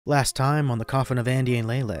Last time on the Coffin of Andy and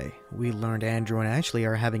Leyley, we learned Andrew and Ashley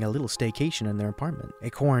are having a little staycation in their apartment. A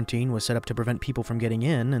quarantine was set up to prevent people from getting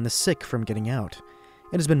in and the sick from getting out.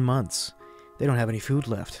 It has been months. They don't have any food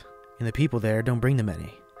left, and the people there don't bring them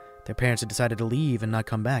any. Their parents had decided to leave and not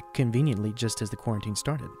come back, conveniently just as the quarantine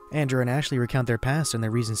started. Andrew and Ashley recount their past and their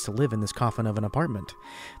reasons to live in this coffin of an apartment.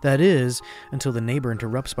 That is, until the neighbor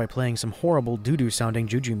interrupts by playing some horrible doo-doo sounding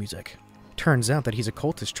juju music. Turns out that he's a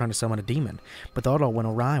cultist trying to summon a demon, but that all went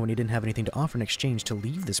awry when he didn't have anything to offer in exchange to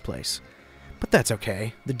leave this place. But that's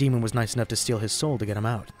okay. The demon was nice enough to steal his soul to get him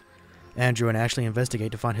out. Andrew and Ashley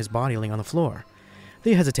investigate to find his body laying on the floor.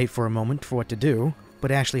 They hesitate for a moment for what to do,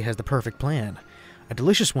 but Ashley has the perfect plan. A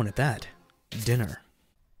delicious one at that. Dinner.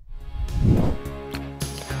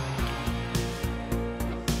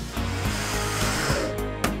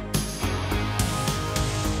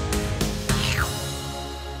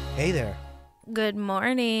 Hey there. Good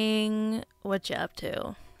morning. What you up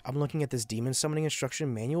to? I'm looking at this demon summoning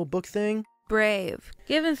instruction manual book thing. Brave.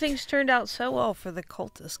 Given things turned out so well for the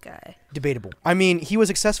cultist guy. Debatable. I mean, he was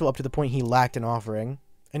successful up to the point he lacked an offering.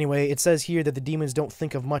 Anyway, it says here that the demons don't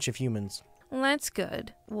think of much of humans. Well, that's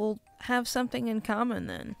good. We'll have something in common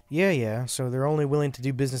then. Yeah, so they're only willing to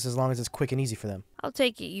do business as long as it's quick and easy for them. I'll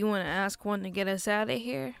take it you want to ask one to get us out of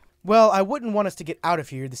here? Well, I wouldn't want us to get out of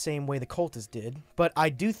here the same way the cultists did, but I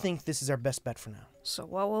do think this is our best bet for now. So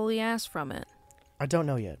what will we ask from it? I don't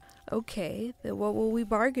know yet. Okay, then what will we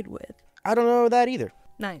bargain with? I don't know that either.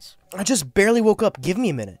 Nice. I just barely woke up. Give me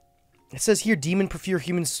a minute. It says here demon prefer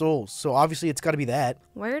human souls, so obviously it's got to be that.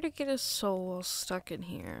 Where to get a soul stuck in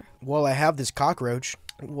here? Well, I have this cockroach.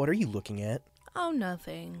 What are you looking at? Oh,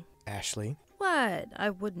 nothing. Ashley? What?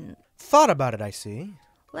 I wouldn't. Thought about it, I see.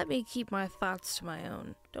 Let me keep my thoughts to my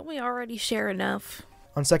own. Don't we already share enough?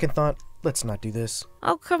 On second thought, let's not do this.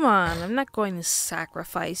 Oh, come on. I'm not going to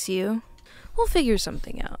sacrifice you. We'll figure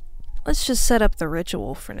something out. Let's just set up the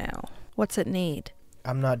ritual for now. What's it need?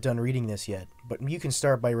 I'm not done reading this yet, but you can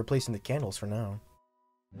start by replacing the candles for now.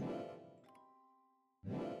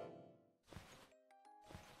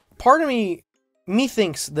 Part of me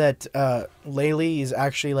thinks that Leyley is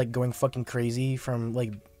actually like going fucking crazy from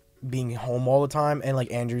like being home all the time, and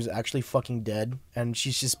like Andrew's actually fucking dead, and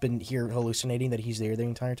she's just been here hallucinating that he's there the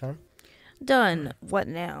entire time. Done. What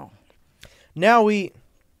now? Now we...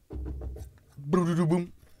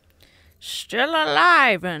 Still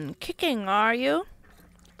alive and kicking, are you?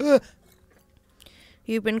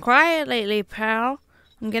 You've been quiet lately, pal.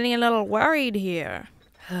 I'm getting a little worried here.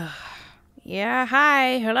 Yeah,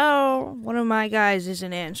 hi, hello. One of my guys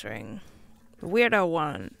isn't answering. The weirdo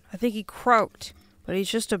one. I think he croaked, but he's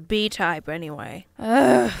just a B-type anyway.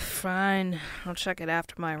 Fine. I'll check it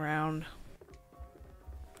after my round.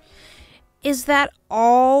 Is that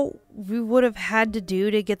all we would have had to do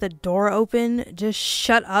to get the door open? Just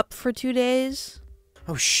shut up for 2 days?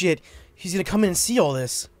 Oh shit, he's gonna come in and see all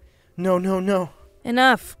this. No.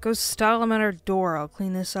 Enough. Go stall him at our door. I'll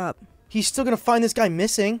clean this up. He's still gonna find this guy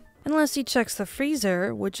missing. Unless he checks the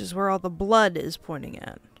freezer, which is where all the blood is pointing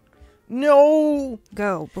at. No!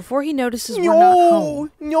 Go, before he notices we're not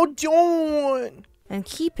home. No, don't! And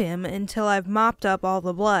keep him until I've mopped up all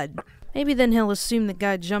the blood. Maybe then he'll assume the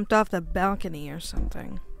guy jumped off the balcony or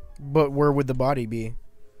something. But where would the body be?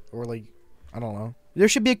 Or like, I don't know. There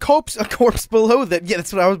should be a corpse below that. Yeah,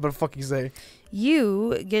 that's what I was about to fucking say.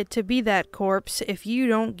 You get to be that corpse if you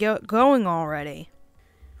don't get going already.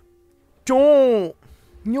 Don't!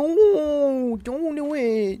 No! Don't do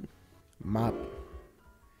it! Mop.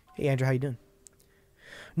 Hey, Andrew, how you doing?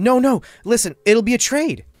 No! Listen, it'll be a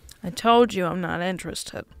trade. I told you I'm not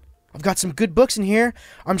interested. I've got some good books in here.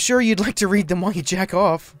 I'm sure you'd like to read them while you jack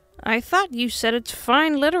off. I thought you said it's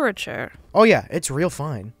fine literature. Oh yeah, it's real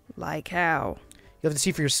fine. Like how? You'll have to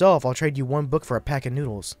see for yourself. I'll trade you one book for a pack of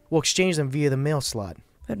noodles. We'll exchange them via the mail slot.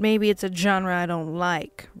 But maybe it's a genre I don't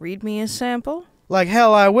like. Read me a sample? Like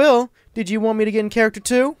hell I will. Did you want me to get in character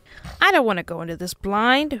too? I don't want to go into this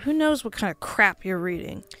blind. Who knows what kind of crap you're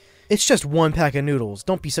reading? It's just one pack of noodles.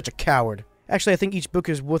 Don't be such a coward. Actually, I think each book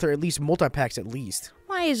is worth at least multi-packs at least.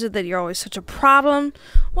 Why is it that you're always such a problem?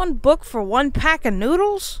 One book for one pack of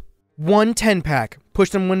noodles? 1 10-pack. Push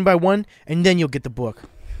them one by one, and then you'll get the book.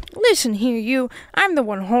 Listen here, you. I'm the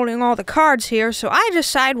one holding all the cards here, so I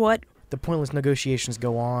decide what... The pointless negotiations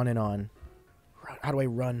go on and on. How do I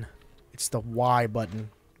run? It's the Y button.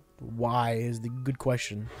 Why is the good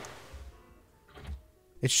question.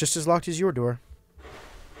 It's just as locked as your door.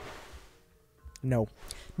 No.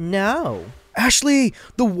 Ashley,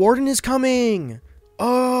 the warden is coming.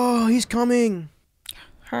 Oh, he's coming.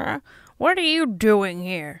 Huh? What are you doing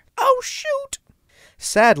here? Oh, shoot.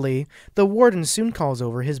 Sadly, the warden soon calls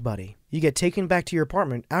over his buddy. You get taken back to your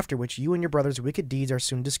apartment, after which you and your brother's wicked deeds are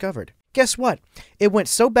soon discovered. Guess what? It went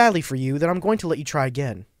so badly for you that I'm going to let you try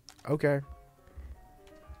again. Okay.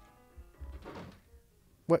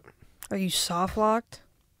 What? Are you soft locked?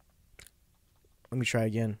 Let me try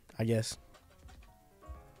again, I guess.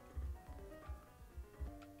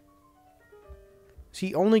 See,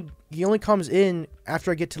 he only comes in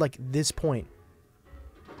after I get to, like, this point.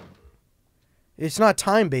 It's not a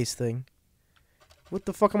time-based thing. What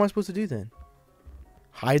the fuck am I supposed to do then?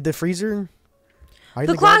 Hide the freezer? Hide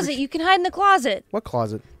the closet. Garbage? You can hide in the closet. What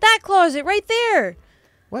closet? That closet right there.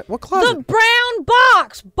 What closet? The brown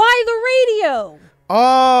box by the radio.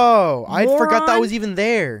 Oh, I forgot that was even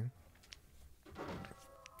there.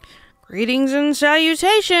 Greetings and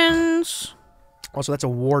salutations. Also, that's a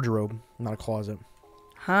wardrobe, not a closet.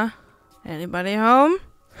 Huh? Anybody home?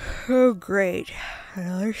 Oh, great.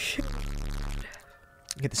 Another shit.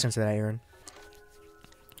 Get the sense of that, Aaron.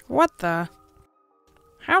 What the?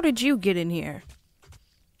 How did you get in here?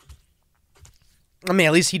 I mean,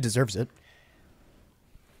 at least he deserves it.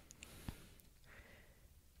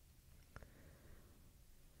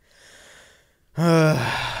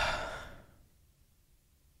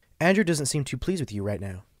 Andrew doesn't seem too pleased with you right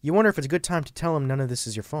now. You wonder if it's a good time to tell him none of this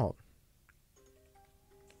is your fault.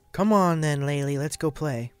 Come on then, Leyley, let's go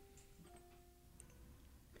play.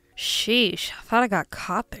 Sheesh, I thought I got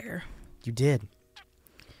caught there. You did.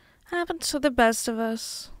 Happens to the best of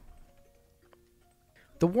us.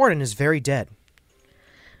 The warden is very dead.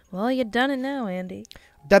 Well, you done it now, Andy.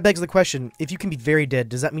 That begs the question, if you can be very dead,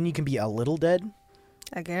 does that mean you can be a little dead?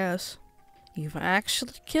 I guess. You've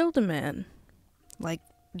actually killed a man. Like,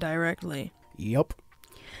 directly. Yup.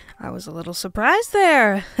 I was a little surprised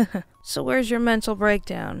there. So where's your mental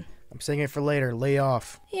breakdown? I'm saving it for later. Lay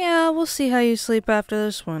off. Yeah, we'll see how you sleep after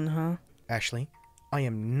this one, huh? Ashley, I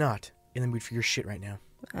am not in the mood for your shit right now.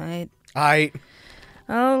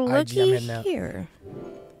 Oh, looky here.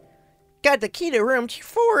 Got the key to room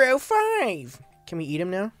 405. Can we eat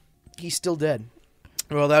him now? He's still dead.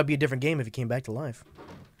 Well, that would be a different game if he came back to life.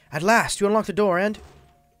 At last, you unlock the door and...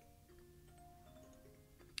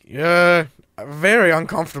 Yeah, very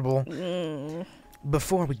uncomfortable.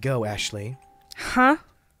 Before we go, Ashley. Huh?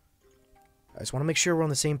 I just want to make sure we're on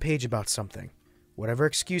the same page about something. Whatever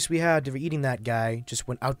excuse we had for eating that guy just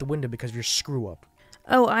went out the window because of your screw-up.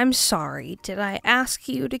 Oh, I'm sorry. Did I ask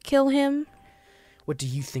you to kill him? What do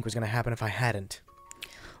you think was going to happen if I hadn't?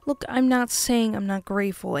 Look, I'm not saying I'm not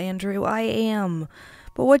grateful, Andrew. I am.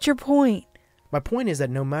 But what's your point? My point is that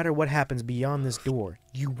no matter what happens beyond this door,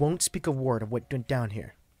 you won't speak a word of what went down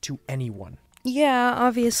here to anyone. Yeah,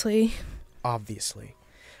 obviously. Obviously.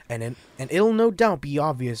 And it'll no doubt be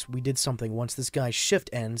obvious we did something once this guy's shift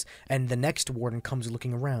ends and the next warden comes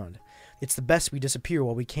looking around. It's the best we disappear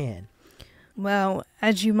while we can. Well,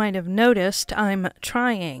 as you might have noticed, I'm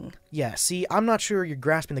trying. Yeah, see, I'm not sure you're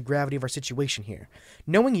grasping the gravity of our situation here.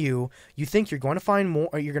 Knowing you think you're going to find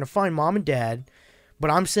Mom and Dad,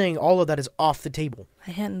 but I'm saying all of that is off the table.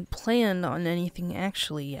 I hadn't planned on anything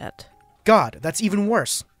actually yet. God, that's even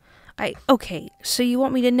worse. Okay, so you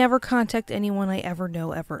want me to never contact anyone I ever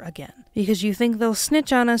know ever again? Because you think they'll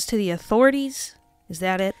snitch on us to the authorities? Is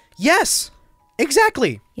that it? Yes!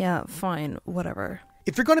 Exactly! Yeah, fine, whatever.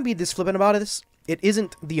 If you're going to be this flippant about this, it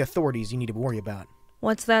isn't the authorities you need to worry about.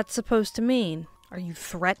 What's that supposed to mean? Are you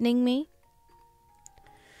threatening me?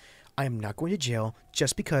 I am not going to jail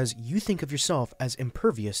just because you think of yourself as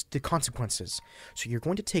impervious to consequences. So you're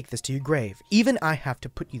going to take this to your grave. Even I have to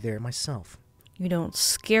put you there myself. You don't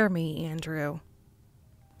scare me, Andrew.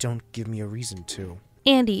 Don't give me a reason to.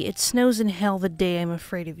 Andy, it snows in hell the day I'm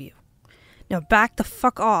afraid of you. Now back the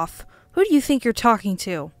fuck off. Who do you think you're talking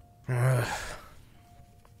to? I'm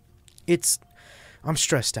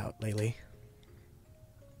stressed out, Leyley.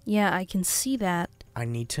 Yeah, I can see that. I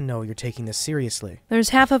need to know you're taking this seriously. There's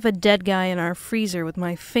half of a dead guy in our freezer with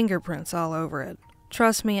my fingerprints all over it.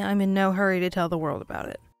 Trust me, I'm in no hurry to tell the world about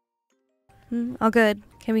it. All good.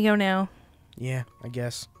 Can we go now? Yeah, I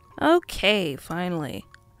guess. Okay, finally.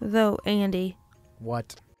 Though, Andy.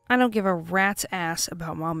 What? I don't give a rat's ass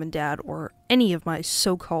about Mom and Dad or any of my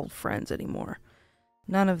so-called friends anymore.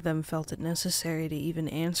 None of them felt it necessary to even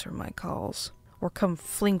answer my calls, or come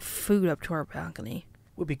fling food up to our balcony.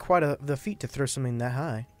 Would be quite the feat to throw something that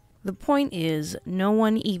high. The point is, no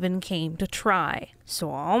one even came to try.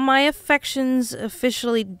 So all my affections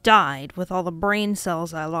officially died with all the brain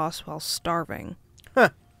cells I lost while starving. Huh.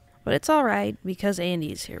 But it's alright, because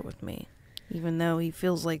Andy's here with me. Even though he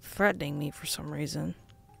feels like threatening me for some reason.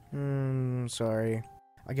 Sorry.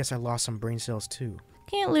 I guess I lost some brain cells too.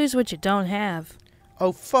 Can't lose what you don't have.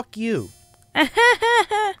 Oh, fuck you.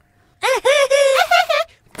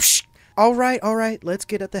 Alright, let's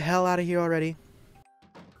get the hell out of here already.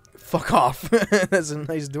 Fuck off. That's a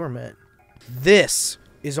nice doormat. This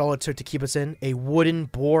is all it took to keep us in. A wooden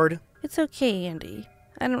board. It's okay, Andy.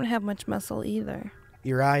 I don't have much muscle either.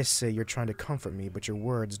 Your eyes say you're trying to comfort me, but your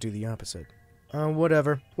words do the opposite.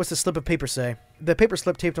 Whatever. What's the slip of paper say? The paper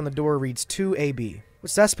slip taped on the door reads 2AB.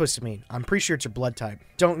 What's that supposed to mean? I'm pretty sure it's your blood type.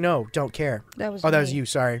 Don't know. Don't care. That was that was you.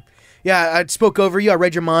 Sorry. Yeah, I spoke over you. I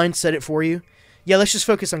read your mind. Said it for you. Yeah, let's just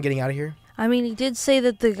focus on getting out of here. I mean, he did say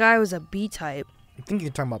that the guy was a B type. I think you're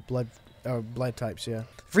talking about blood types, yeah.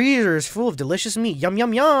 Freezer is full of delicious meat. Yum,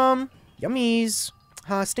 yum, yum. Yummies.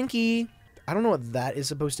 Stinky. I don't know what that is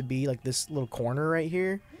supposed to be, like this little corner right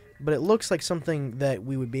here. But it looks like something that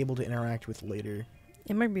we would be able to interact with later.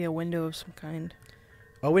 It might be a window of some kind.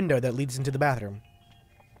 A window that leads into the bathroom.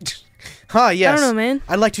 Yes. I don't know, man.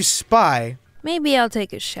 I'd like to spy. Maybe I'll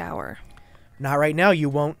take a shower. Not right now, you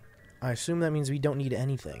won't. I assume that means we don't need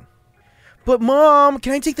anything. But, Mom,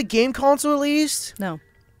 can I take the game console at least? No.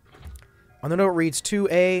 On the note reads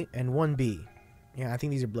 2A and 1B. Yeah, I think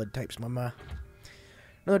these are blood types, Mama.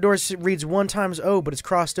 Another door reads 1 times O, but it's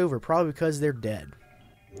crossed over, probably because they're dead.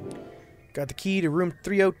 Got the key to room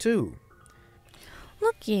 302.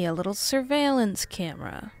 Looky, a little surveillance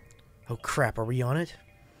camera. Oh, crap, are we on it?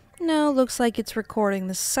 No, looks like it's recording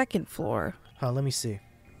the 2nd floor. Let me see.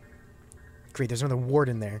 Great, there's another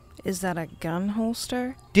warden there. Is that a gun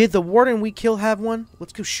holster? Did the warden we kill have one?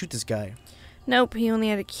 Let's go shoot this guy. Nope, he only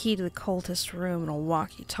had a key to the cultist room and a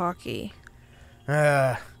walkie-talkie.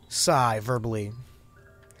 Sigh verbally.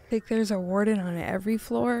 Think there's a warden on every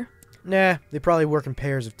floor? Nah, they probably work in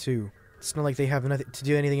pairs of 2. It's not like they have nothing to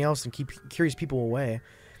do anything else than keep curious people away.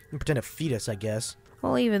 And pretend to feed us, I guess.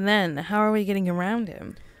 Well, even then, how are we getting around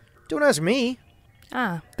him? Don't ask me.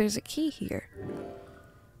 Ah, there's a key here.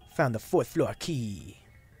 Found the 4th floor key.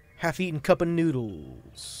 Half-eaten cup of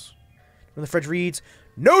noodles. When the fridge reads,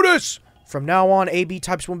 Notice! From now on, AB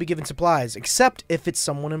types won't be given supplies, except if it's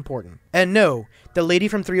someone important. And no, the lady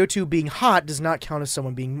from 302 being hot does not count as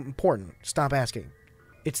someone being important. Stop asking.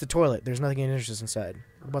 It's the toilet. There's nothing interesting inside.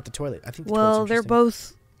 What about the toilet? I think the toilet's they're interesting.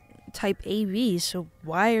 both type AB, so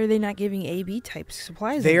why are they not giving AB type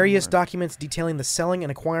supplies Various anymore? documents detailing the selling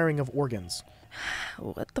and acquiring of organs.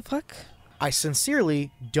 What the fuck? I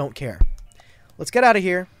sincerely don't care. Let's get out of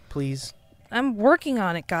here, please. I'm working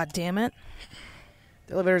on it, goddammit.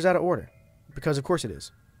 The elevator's out of order. Because of course it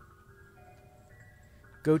is.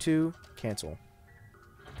 Go to, cancel.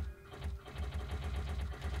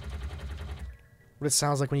 What it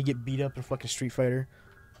sounds like when you get beat up in fucking Street Fighter.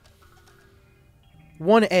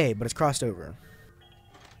 1A, but it's crossed over.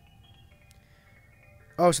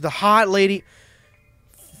 Oh, so the hot lady...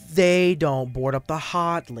 They don't board up the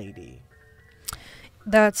hot lady.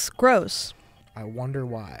 That's gross. I wonder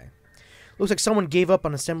why. Looks like someone gave up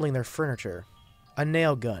on assembling their furniture. A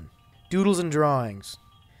nail gun. Doodles and drawings.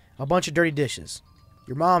 A bunch of dirty dishes.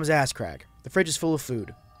 Your mom's ass crack. The fridge is full of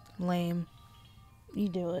food. Lame. You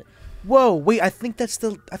do it. Whoa, wait, I think that's the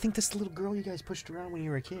little girl you guys pushed around when you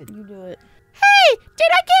were a kid. You do it. Hey, did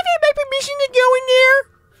I give you my permission to go in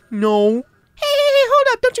there? No. Hey, hold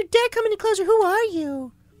up, don't you dare come any closer. Who are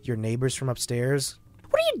you? Your neighbors from upstairs.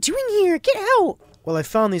 What are you doing here? Get out. Well, I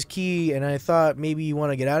found this key and I thought maybe you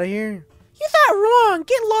want to get out of here. You thought wrong.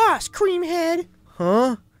 Get lost, creamhead.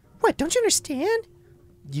 Huh? What, don't you understand?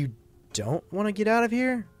 You don't want to get out of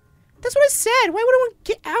here? That's what I said. Why would I want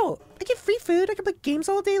to get out? I get free food. I can play games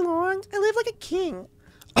all day long. I live like a king.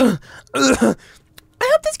 I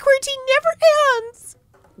hope this quarantine never ends.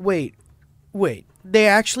 Wait. They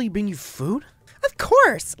actually bring you food? Of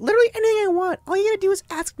course. Literally anything I want. All you gotta do is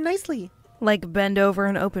ask nicely. Like bend over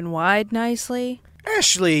and open wide nicely?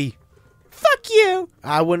 Ashley. Fuck you.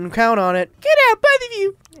 I wouldn't count on it. Get out, both of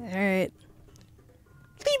you. Alright.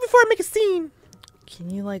 Leave before I make a scene. Can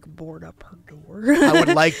you, like, board up her door? I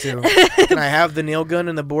would like to. Can I have the nail gun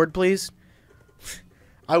and the board, please?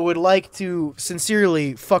 I would like to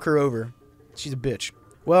sincerely fuck her over. She's a bitch.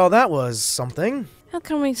 Well, that was something. How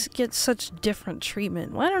come we get such different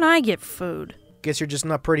treatment? Why don't I get food? Guess you're just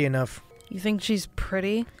not pretty enough. You think she's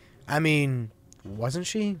pretty? I mean, wasn't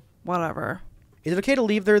she? Whatever. Is it okay to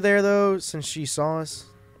leave her there, though, since she saw us?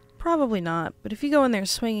 Probably not, but if you go in there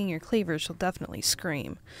swinging your cleaver, she'll definitely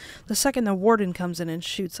scream. The second the warden comes in and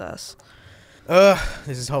shoots us.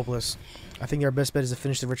 This is hopeless. I think our best bet is to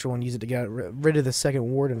finish the ritual and use it to get rid of the second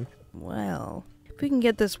warden. Well, if we can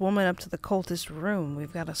get this woman up to the cultist room,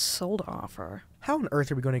 we've got a soul to offer. How on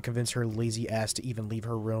earth are we going to convince her lazy ass to even leave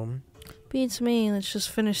her room? Beats me. Let's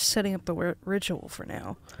just finish setting up the ritual for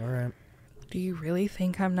now. Alright. Do you really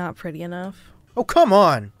think I'm not pretty enough? Oh, come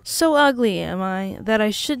on! So ugly am I that I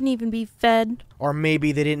shouldn't even be fed? Or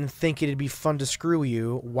maybe they didn't think it'd be fun to screw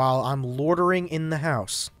you while I'm loitering in the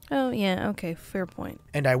house. Oh, yeah, okay, fair point.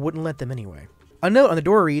 And I wouldn't let them anyway. A note on the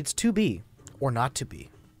door reads, to be, or not to be.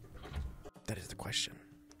 That is the question,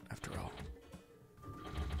 after all.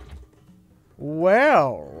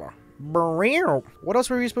 Well, what else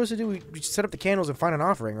were we supposed to do? We set up the candles and find an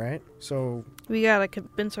offering, right? So... We gotta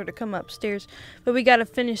convince her to come upstairs, but we gotta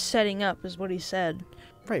finish setting up, is what he said.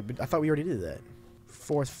 Right, but I thought we already did that.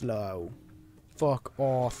 Fourth flow. Fuck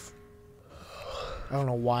off. I don't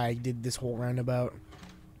know why I did this whole roundabout.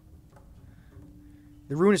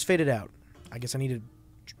 The rune is faded out. I guess I need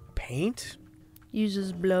to paint?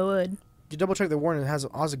 Uses blood. You double check the warden has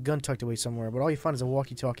a gun tucked away somewhere, but all you find is a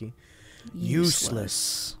walkie-talkie.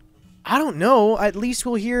 Useless. I don't know. At least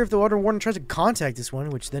we'll hear if the other warden tries to contact this one,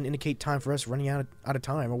 which then indicate time for us running out of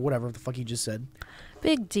time, or whatever the fuck he just said.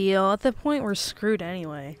 Big deal. At the point, we're screwed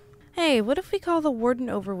anyway. Hey, what if we call the warden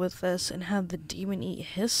over with us and have the demon eat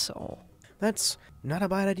his soul? That's not a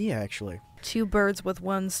bad idea, actually. 2 birds with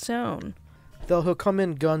 1 stone. Though he'll come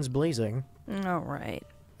in guns blazing. Alright.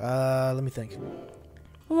 Let me think.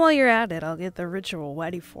 While you're at it, I'll get the ritual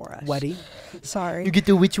ready for us. Ready? Sorry. You get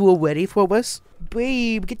the ritual ready for us?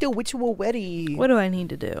 Babe, get the ritual ready. What do I need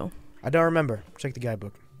to do? I don't remember. Check the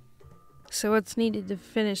guidebook. So what's needed to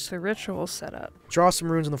finish the ritual setup? Draw some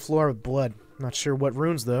runes on the floor with blood. Not sure what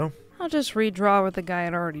runes, though. I'll just redraw what the guy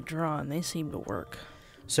had already drawn. They seem to work.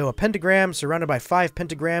 So a pentagram surrounded by 5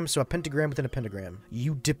 pentagrams, so a pentagram within a pentagram.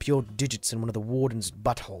 You dip your digits in one of the warden's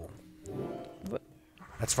butthole. What?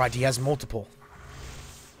 That's right, he has multiple.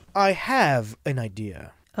 I have an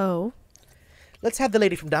idea. Oh? Let's have the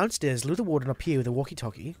lady from downstairs lure the warden up here with a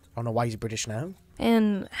walkie-talkie. I don't know why he's British now.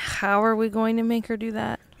 And how are we going to make her do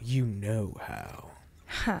that? You know how.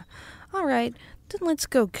 Huh. Alright, then let's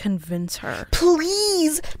go convince her.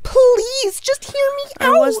 Please, just hear me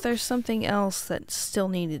out. Or was there something else that still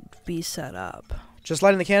needed to be set up? Just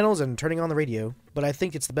lighting the candles and turning on the radio. But I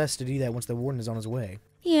think it's the best to do that once the warden is on his way.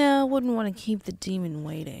 Yeah, I wouldn't want to keep the demon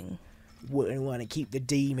waiting. Wouldn't want to keep the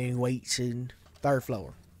demon waiting. 3rd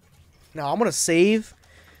floor. Now, I'm going to save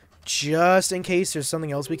just in case there's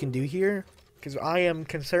something else we can do here. Because I am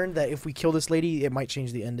concerned that if we kill this lady, it might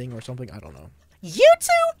change the ending or something. I don't know. You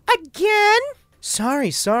two again?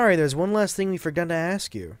 Sorry. There's one last thing we forgot to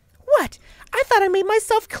ask you. What? I thought I made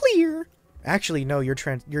myself clear. Actually, no, you're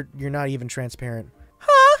not even transparent.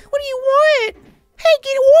 Huh? What do you want? Hey,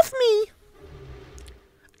 get off me!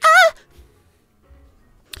 Ah!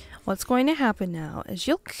 What's going to happen now is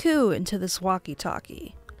you'll coo into this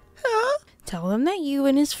walkie-talkie. Huh? Tell him that you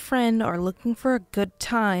and his friend are looking for a good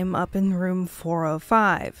time up in room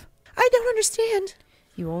 405. I don't understand.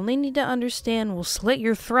 You only need to understand we'll slit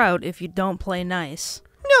your throat if you don't play nice.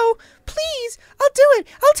 No, please, I'll do it.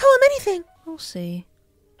 I'll tell him anything. We'll see.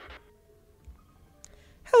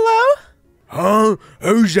 Hello? Huh?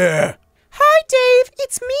 Who's there? Hi, Dave.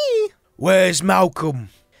 It's me. Where's Malcolm?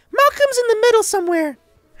 Malcolm's in the middle somewhere.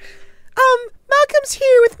 Malcolm's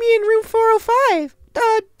here with me in room 405.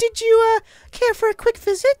 Did you, care for a quick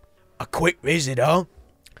visit? A quick visit, huh?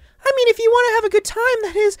 I mean, if you want to have a good time,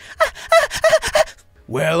 that is.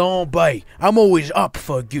 Well, I'll be. I'm always up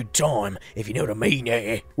for a good time, if you know what I mean,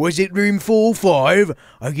 eh? Was it room 405?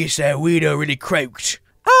 I guess that weirdo really croaked.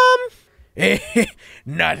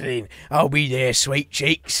 Nothing. I'll be there, sweet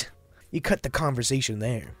cheeks. You cut the conversation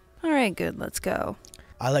there. Alright, good, let's go.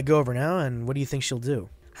 I let go of her now, and what do you think she'll do?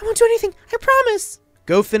 I won't do anything, I promise.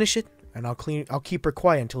 Go finish it, and I'll keep her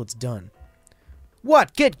quiet until it's done.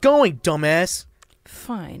 What? Get going, dumbass!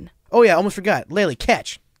 Fine. Oh yeah, almost forgot. Leyley,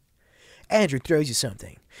 catch! Andrew throws you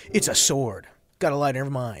something. It's a sword. Got a light, never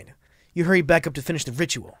mind. You hurry back up to finish the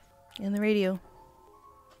ritual. And the radio.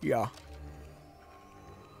 Yeah.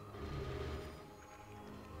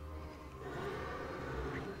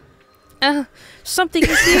 Something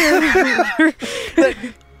is here.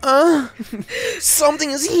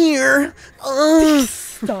 Something is here.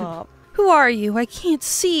 Stop. Who are you? I can't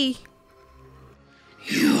see.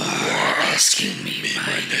 You are asking me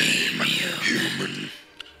my name, human.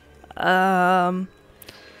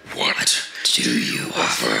 What do you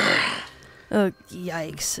offer? Oh,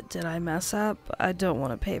 yikes. Did I mess up? I don't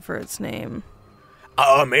want to pay for its name.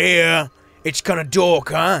 I'm here. It's kind of dark,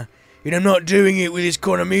 huh? And I'm not doing it with this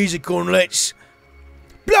kind of music unless...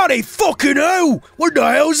 Bloody fucking hell! What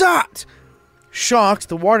the hell's that? Shocked,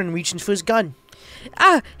 the warden reached for his gun.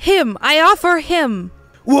 Him! I offer him!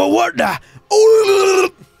 What the...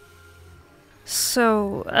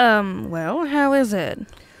 So, well, how is it?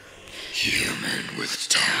 Human with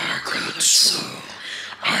dark good soul,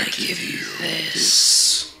 I give you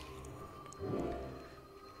this.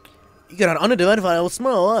 You got an unidentified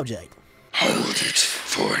small object. Hold it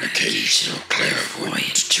for an occasional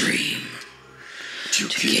clairvoyant dream to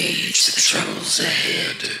gauge the troubles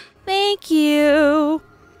ahead. Thank you.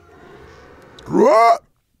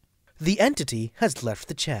 The entity has left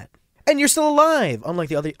the chat. And you're still alive,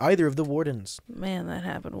 unlike either of the wardens. Man, that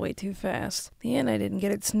happened way too fast. The end, I didn't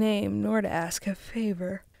get its name, nor to ask a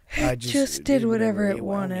favor. I It just did whatever it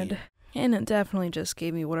wanted. wanted. And it definitely just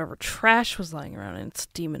gave me whatever trash was lying around in its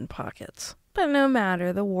demon pockets. But no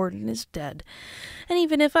matter, the warden is dead. And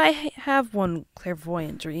even if I have one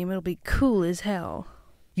clairvoyant dream, it'll be cool as hell.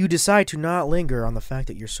 You decide to not linger on the fact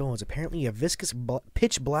that your soul is apparently a viscous,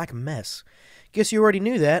 pitch-black mess. Guess you already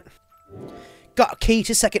knew that. Got a key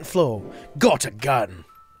to second floor. Got a gun.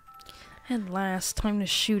 And last, time to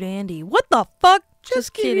shoot Andy. What the fuck?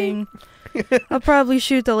 Just kidding. I'll probably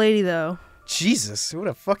shoot the lady, though. Jesus, what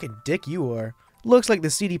a fucking dick you are. Looks like the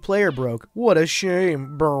CD player broke. What a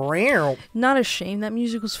shame. Brow. Not a shame. That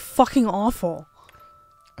music was fucking awful.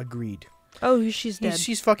 Agreed. Oh, she's dead.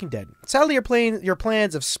 She's fucking dead. Sadly, your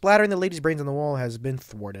plans of splattering the lady's brains on the wall has been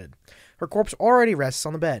thwarted. Her corpse already rests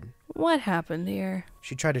on the bed. What happened here?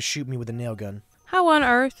 She tried to shoot me with a nail gun. How on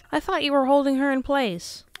earth? I thought you were holding her in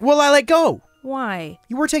place. Well, I let go. Why?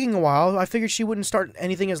 You were taking a while. I figured she wouldn't start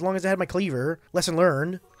anything as long as I had my cleaver. Lesson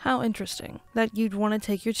learned. How interesting. That you'd want to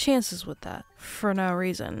take your chances with that. For no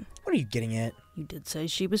reason. What are you getting at? You did say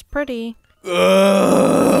she was pretty. Jealous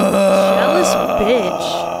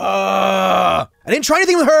bitch. I didn't try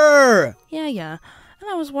anything with her! Yeah. And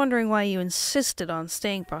I was wondering why you insisted on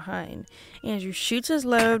staying behind. Andrew shoots his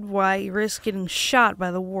load while you risk getting shot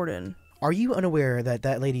by the warden. Are you unaware that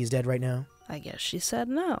that lady is dead right now? I guess she said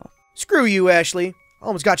no. Screw you, Ashley.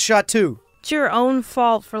 Almost got shot too. It's your own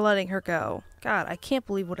fault for letting her go. God, I can't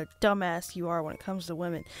believe what a dumbass you are when it comes to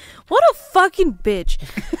women. What a fucking bitch.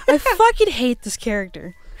 I fucking hate this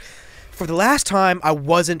character. For the last time, I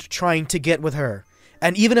wasn't trying to get with her.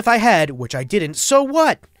 And even if I had, which I didn't, so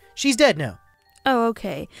what? She's dead now. Oh,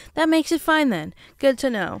 okay. That makes it fine then. Good to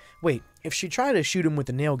know. Wait, if she tried to shoot him with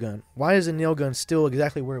a nail gun, why is the nail gun still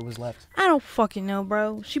exactly where it was left? I don't fucking know,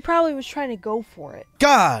 bro. She probably was trying to go for it.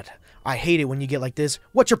 God! I hate it when you get like this.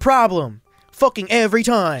 What's your problem? Fucking every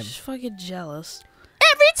time. She's fucking jealous.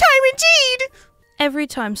 Every time indeed! Every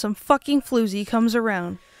time some fucking floozy comes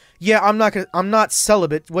around. Yeah, I'm not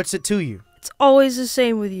celibate. What's it to you? It's always the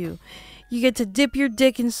same with you. You get to dip your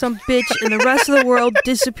dick in some bitch and the rest of the world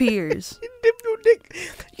disappears. Dip your dick.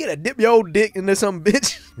 You gotta dip your old dick into some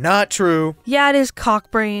bitch. Not true. Yeah, it is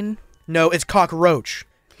cockbrain. No, it's cockroach.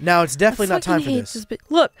 Now, it's definitely not time for this.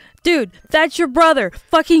 Look, dude, that's your brother.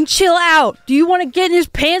 Fucking chill out. Do you want to get in his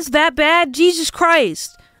pants that bad? Jesus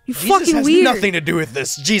Christ. You Jesus fucking has weird. nothing to do with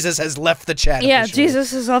this. Jesus has left the chat. Yeah, officially. Jesus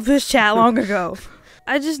has left this chat long ago.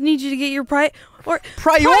 I just need you to get your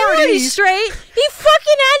priorities straight. He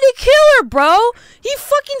fucking had to kill her, bro. He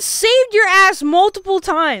fucking saved your ass multiple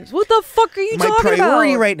times. What the fuck are you talking about? My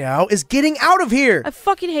priority right now is getting out of here. I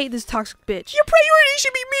fucking hate this toxic bitch. Your priority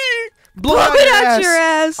should be me. Blow it out your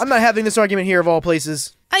ass. I'm not having this argument here of all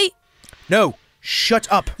places. No.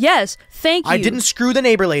 Shut up. Yes, thank you. I didn't screw the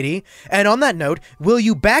neighbor lady. And on that note, will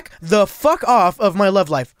you back the fuck off of my love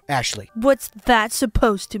life, Ashley? What's that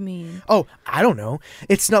supposed to mean? Oh, I don't know.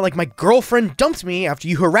 It's not like my girlfriend dumped me after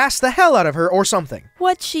you harassed the hell out of her or something.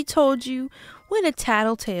 What she told you? What a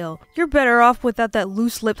tattletale. You're better off without that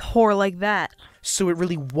loose-lipped whore like that. So it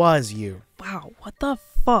really was you. Wow, what the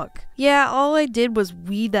fuck? Yeah, all I did was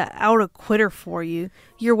weed that out a quitter for you.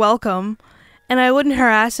 You're welcome. And I wouldn't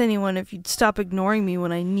harass anyone if you'd stop ignoring me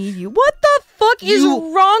when I need you. What the fuck is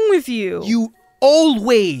wrong with you? You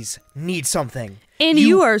always need something. And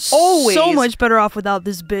you are so much better off without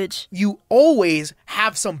this bitch. You always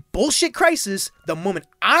have some bullshit crisis the moment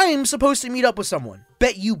I'm supposed to meet up with someone.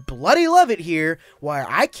 Bet you bloody love it here, while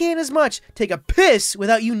I can't as much take a piss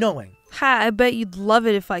without you knowing. Ha, I bet you'd love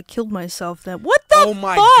it if I killed myself then. What the fuck, Oh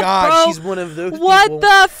my god, bro? she's one of those What people.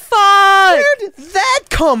 the fuck? Where did that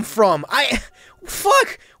come from?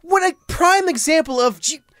 Fuck, what a prime example of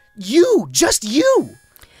just you.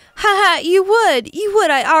 Haha, you would,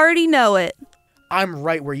 I already know it. I'm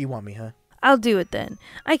right where you want me, huh? I'll do it then.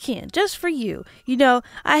 I can, just for you. You know,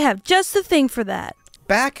 I have just the thing for that.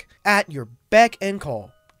 Back at your beck and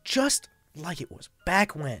call. Just like it was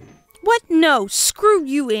back when. What? No, screw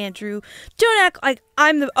you, Andrew. Don't act like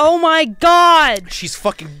I'm the... Oh my god! She's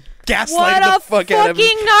fucking gaslighting What the a fuck out of me.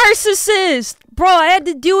 fucking narcissist! Bro, I had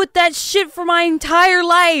to deal with that shit for my entire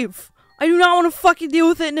life. I do not want to fucking deal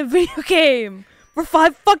with it in a video game. For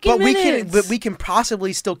 5 fucking minutes. But we can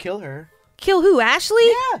possibly still kill her. Kill who, Ashley?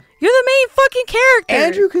 Yeah. You're the main fucking character.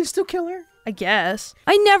 Andrew can still kill her. I guess.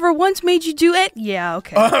 I never once made you do it. Yeah,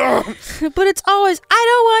 okay. But it's always, I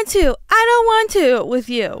don't want to with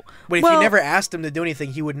you. But if you never asked him to do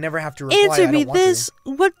anything, he would never have to reply, answer me I don't want this.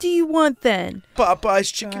 to. What do you want then?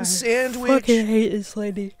 Popeye's chicken sandwich. I fucking hate this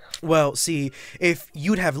lady. Well, see, if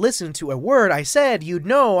you'd have listened to a word I said, you'd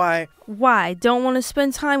know Why? Don't want to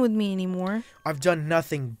spend time with me anymore? I've done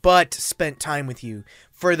nothing but spent time with you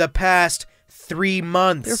for the past 3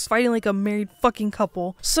 months. They're fighting like a married fucking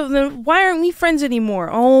couple. So then why aren't we friends anymore?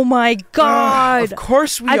 Oh my god. Of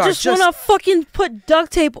course we are. I just want to fucking put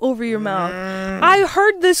duct tape over your mouth. I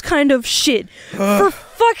heard this kind of shit for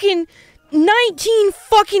fucking 19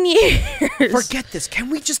 fucking years. Forget this. Can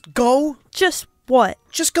we just go? Just what?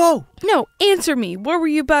 Just go. No, answer me. What were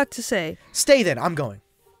you about to say? Stay then. I'm going.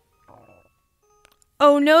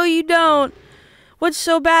 Oh, no, you don't. What's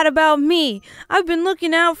so bad about me? I've been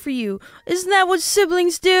looking out for you. Isn't that what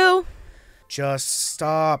siblings do? Just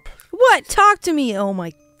stop. What? Talk to me. Oh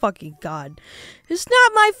my fucking god. It's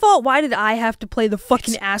not my fault. Why did I have to play the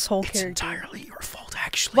fucking asshole character? It's entirely your fault,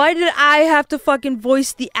 actually. Why did I have to fucking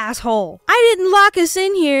voice the asshole? I didn't lock us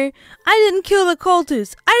in here. I didn't kill the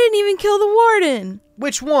cultists. I didn't even kill the warden.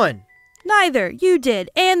 Which one? Neither. You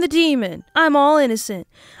did. And the demon. I'm all innocent.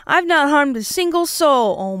 I've not harmed a single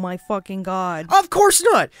soul. Oh my fucking god. Of course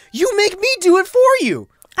not. You make me do it for you.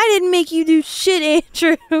 I didn't make you do shit,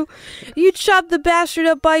 Andrew. You chopped the bastard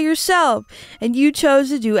up by yourself. And you chose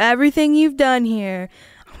to do everything you've done here.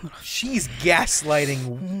 She's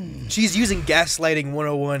gaslighting. She's using gaslighting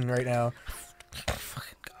 101 right now.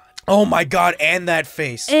 Oh my god, and that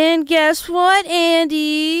face. And guess what,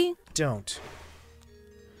 Andy? Don't.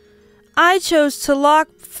 I chose to lock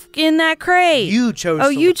in that crate. You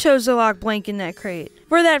chose you chose to lock blank in that crate.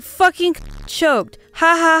 Where that fucking choked.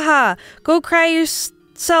 Ha ha ha. Go cry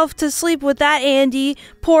yourself to sleep with that, Andy.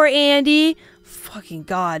 Poor Andy. Fucking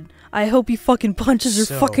god. I hope he fucking punches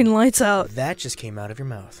her fucking lights out. That just came out of your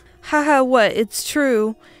mouth. Haha, what? It's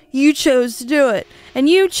true. You chose to do it. And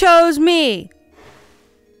you chose me.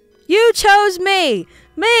 You chose me.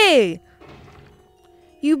 Me.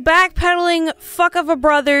 You backpedaling fuck of a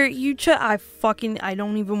brother. I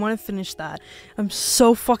don't even want to finish that. I'm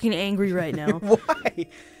so fucking angry right now. Why?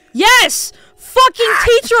 Yes! Fucking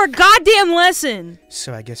teach her a goddamn lesson.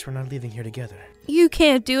 So I guess we're not leaving here together. You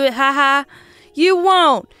can't do it, haha. You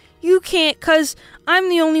won't. You can't, cause I'm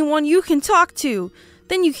the only one you can talk to.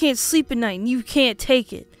 Then you can't sleep at night and you can't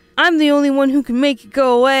take it. I'm the only one who can make it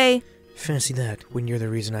go away. Fancy that, when you're the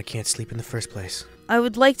reason I can't sleep in the first place. I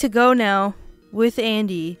would like to go now. With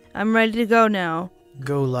Andy. I'm ready to go now.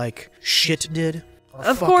 Go like shit did?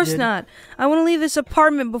 Of course not. I want to leave this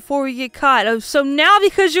apartment before we get caught. Oh, so now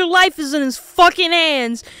because your life is in his fucking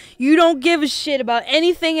hands, you don't give a shit about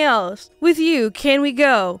anything else. With you, can we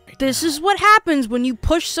go? This is what happens when you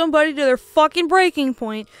push somebody to their fucking breaking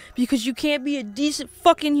point because you can't be a decent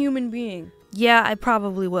fucking human being. Yeah, I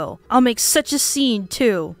probably will. I'll make such a scene,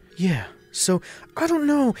 too. Yeah. So, I don't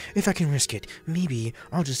know if I can risk it. Maybe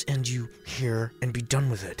I'll just end you here and be done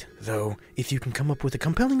with it. Though, if you can come up with a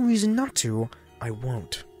compelling reason not to, I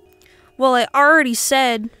won't. Well, I already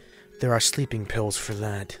said... There are sleeping pills for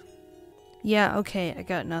that. Yeah, okay, I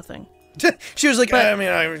got nothing. She was like,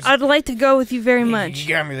 I'd like to go with you very much. You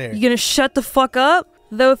got me there. You gonna shut the fuck up?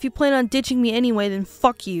 Though if you plan on ditching me anyway, then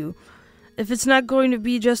fuck you. If it's not going to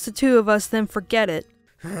be just the two of us, then forget it.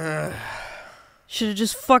 Should've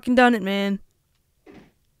just fucking done it, man.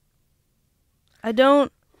 I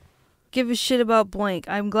don't give a shit about blank.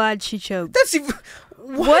 I'm glad she choked. That's even...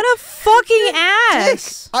 What a fucking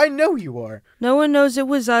ass! Dick. I know you are. No one knows it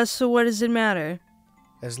was us, so what does it matter?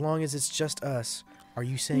 As long as it's just us. Are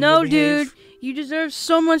you saying no, you'll behave? dude. You deserve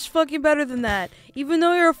so much fucking better than that. Even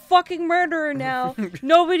though you're a fucking murderer now,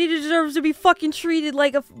 nobody deserves to be fucking treated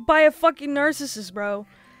like by a fucking narcissist, bro.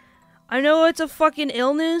 I know it's a fucking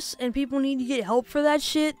illness and people need to get help for that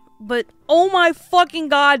shit, but oh my fucking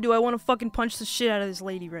god, do I want to fucking punch the shit out of this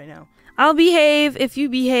lady right now. I'll behave if you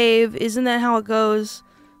behave. Isn't that how it goes?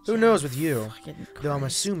 Who knows with you? Though I'm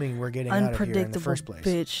assuming we're getting out of here in the first place.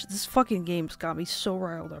 Bitch. This fucking game's got me so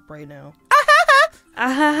riled up right now.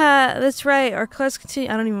 That's right. Our class continue.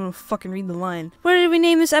 I don't even want to fucking read the line. What did we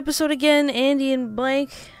name this episode again? Andy and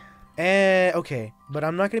blank? Okay. But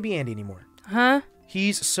I'm not going to be Andy anymore. Huh?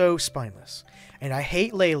 He's so spineless. And I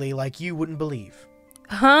hate Leyley like you wouldn't believe.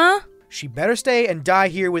 Huh? She better stay and die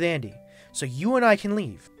here with Andy. So you and I can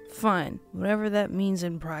leave. Fine. Whatever that means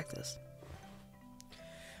in practice.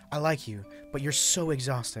 I like you, but you're so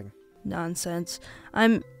exhausting. Nonsense.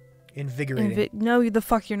 I'm... Invigorating. No, the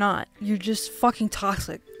fuck you're not. You're just fucking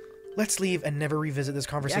toxic. Let's leave and never revisit this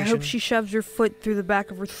conversation. I hope she shoves her foot through the back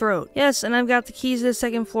of her throat. Yes, and I've got the keys to the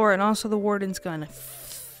second floor and also the warden's gun.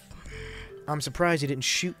 I'm surprised you didn't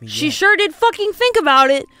shoot me She yet. sure did fucking think about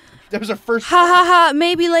it. That was her first... Ha ha ha,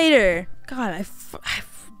 maybe later. God,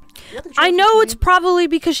 I know it's probably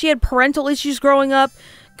because she had parental issues growing up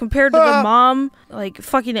compared to the mom, like,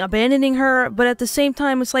 fucking abandoning her, but at the same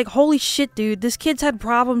time, it's like, holy shit, dude, this kid's had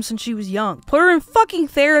problems since she was young. Put her in fucking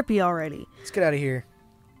therapy already. Let's get out of here.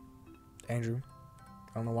 Andrew,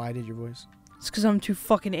 I don't know why I did your voice. It's because I'm too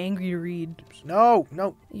fucking angry to read. No,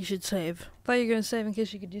 no. You should save. Thought you were gonna save in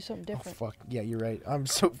case you could do something Oh, different. fuck. Yeah, you're right. I'm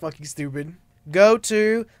so fucking stupid. Go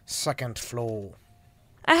to second floor.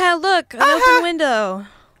 Aha, look, an open window.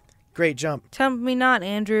 Great jump. Tell me not,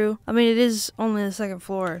 Andrew. I mean, it is only the second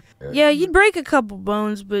floor. Yeah, you'd break a couple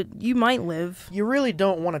bones, but you might live. You really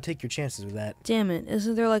don't want to take your chances with that. Damn it,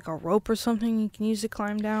 isn't there like a rope or something you can use to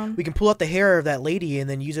climb down? We can pull out the hair of that lady and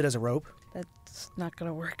then use it as a rope. That's not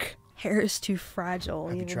gonna work. Hair is too fragile.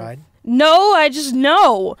 Have you tried? No, I just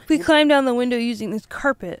know. We climb down the window using this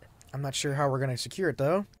carpet. I'm not sure how we're going to secure it,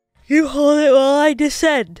 though. You hold it while I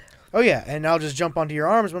descend. Oh, yeah, and I'll just jump onto your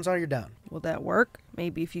arms once you're down. Will that work?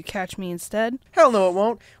 Maybe if you catch me instead? Hell no, it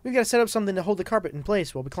won't. We've got to set up something to hold the carpet in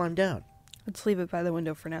place while we climb down. Let's leave it by the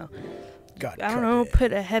window for now. God, I don't know,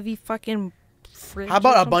 put a heavy fucking fridge. How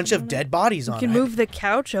about or a bunch something of on dead bodies it? on You it? can move the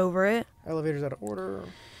couch over it. Elevators out of order.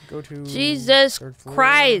 Go to Jesus third floor.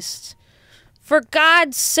 Christ. For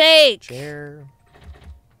God's sake. Chair.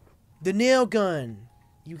 The nail gun.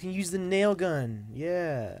 You can use the nail gun.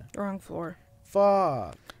 Yeah. Wrong floor.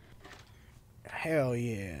 Fuck. Hell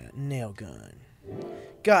yeah. Nail gun.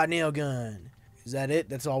 Got nail gun. Is that it?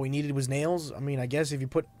 That's all we needed was nails? I mean, I guess if you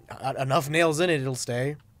put enough nails in it, it'll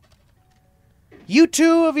stay. The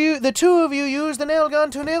two of you use the nail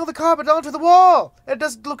gun to nail the carpet onto the wall. It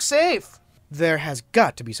doesn't look safe. There has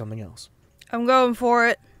got to be something else. I'm going for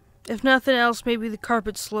it. If nothing else, maybe the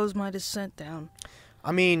carpet slows my descent down.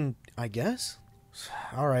 I mean, I guess.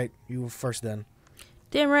 Alright, you first then.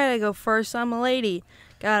 Damn right I go first. I'm a lady.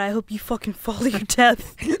 God, I hope you fucking fall to your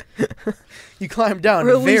death. You climb down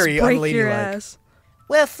Or at least very break unladylike. your ass.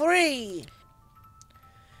 We're free!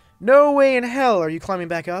 No way in hell are you climbing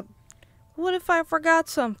back up. What if I forgot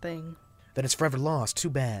something? Then it's forever lost. Too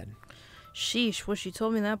bad. Sheesh, wish you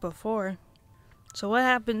told me that before. So what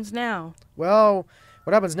happens now? Well,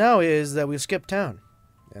 what happens now is that we'll skip town.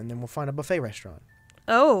 And then we'll find a buffet restaurant.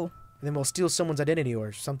 Oh, And then we'll steal someone's identity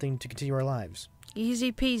or something to continue our lives.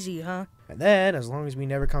 easy peasy, huh? And then, as long as we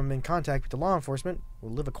never come in contact with the law enforcement,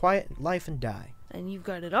 we'll live a quiet life and die. And you've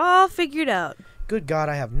got it all figured out. Good God,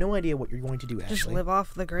 I have no idea what you're going to do, Ashley. Just live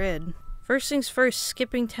off the grid. First things first,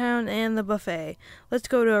 skipping town and the buffet. Let's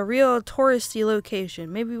go to a real touristy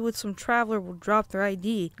location. Maybe with some traveler will drop their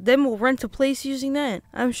ID. Then we'll rent a place using that.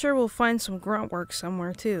 I'm sure we'll find some grunt work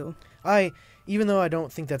somewhere too. Even though I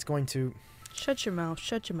don't think that's going to... Shut your mouth,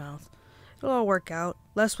 shut your mouth. It'll all work out.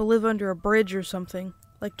 Lest we'll live under a bridge or something.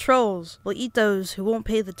 Like trolls. We'll eat those who won't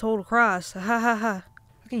pay the toll to cross. Ha ha ha ha.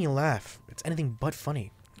 How can you laugh? It's anything but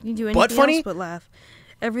funny. You can do But anything funny? else but laugh.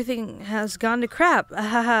 Everything has gone to crap. Ha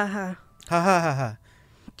ha ha ha. Ha ha ha ha.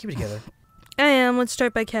 Keep it together. I am. Let's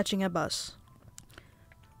start by catching a bus.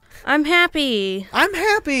 I'm happy. I'm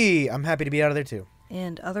happy! I'm happy to be out of there too.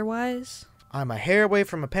 And otherwise? I'm a hair away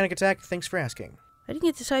from a panic attack. Thanks for asking. I didn't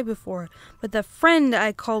get to tell you before, but the friend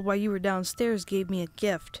I called while you were downstairs gave me a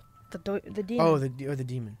gift. The demon. Oh, the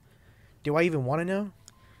demon. Do I even want to know?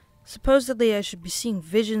 Supposedly I should be seeing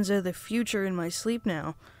visions of the future in my sleep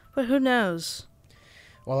now, but who knows?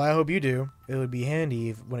 Well, I hope you do. It would be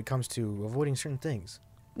handy when it comes to avoiding certain things.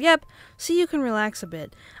 Yep, so you can relax a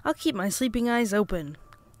bit. I'll keep my sleeping eyes open.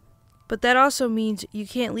 But that also means you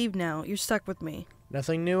can't leave now. You're stuck with me.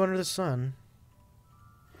 Nothing new under the sun.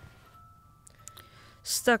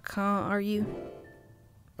 Stuck, huh, are you?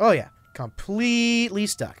 Oh yeah, completely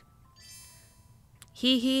stuck.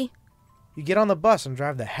 Hee hee. You get on the bus and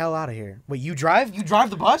drive the hell out of here. Wait, you drive? You drive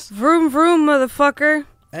the bus? Vroom vroom, motherfucker.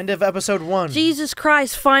 End of episode 1. Jesus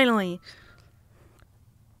Christ, finally.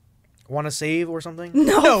 Want to save or something?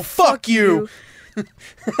 No, fuck you. I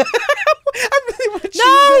really want to choose No,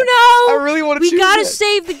 that. no. I really want to We choose gotta that.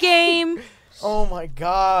 save the game. Oh my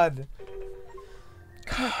god.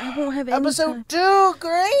 God, I won't have any Episode time. 2,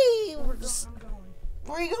 great.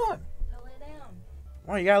 Where are you going? I'll lay down.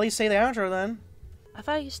 Well, you gotta at least say the outro then. I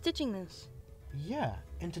thought you were stitching this. Yeah,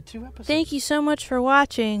 into 2 episodes. Thank you so much for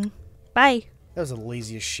watching. Bye. That was the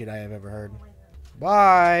laziest shit I have ever heard.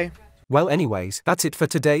 Bye. Well anyways, that's it for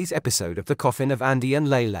today's episode of the Coffin of Andy and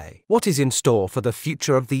Leyley. What is in store for the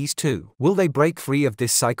future of these two? Will they break free of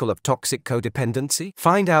this cycle of toxic codependency?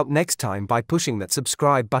 Find out next time by pushing that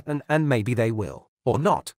subscribe button, and maybe they will. Or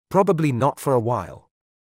not. Probably not for a while.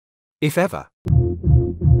 If ever. I'm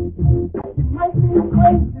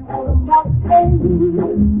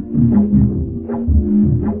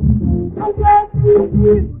glad to see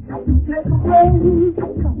you. Take a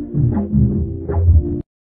break.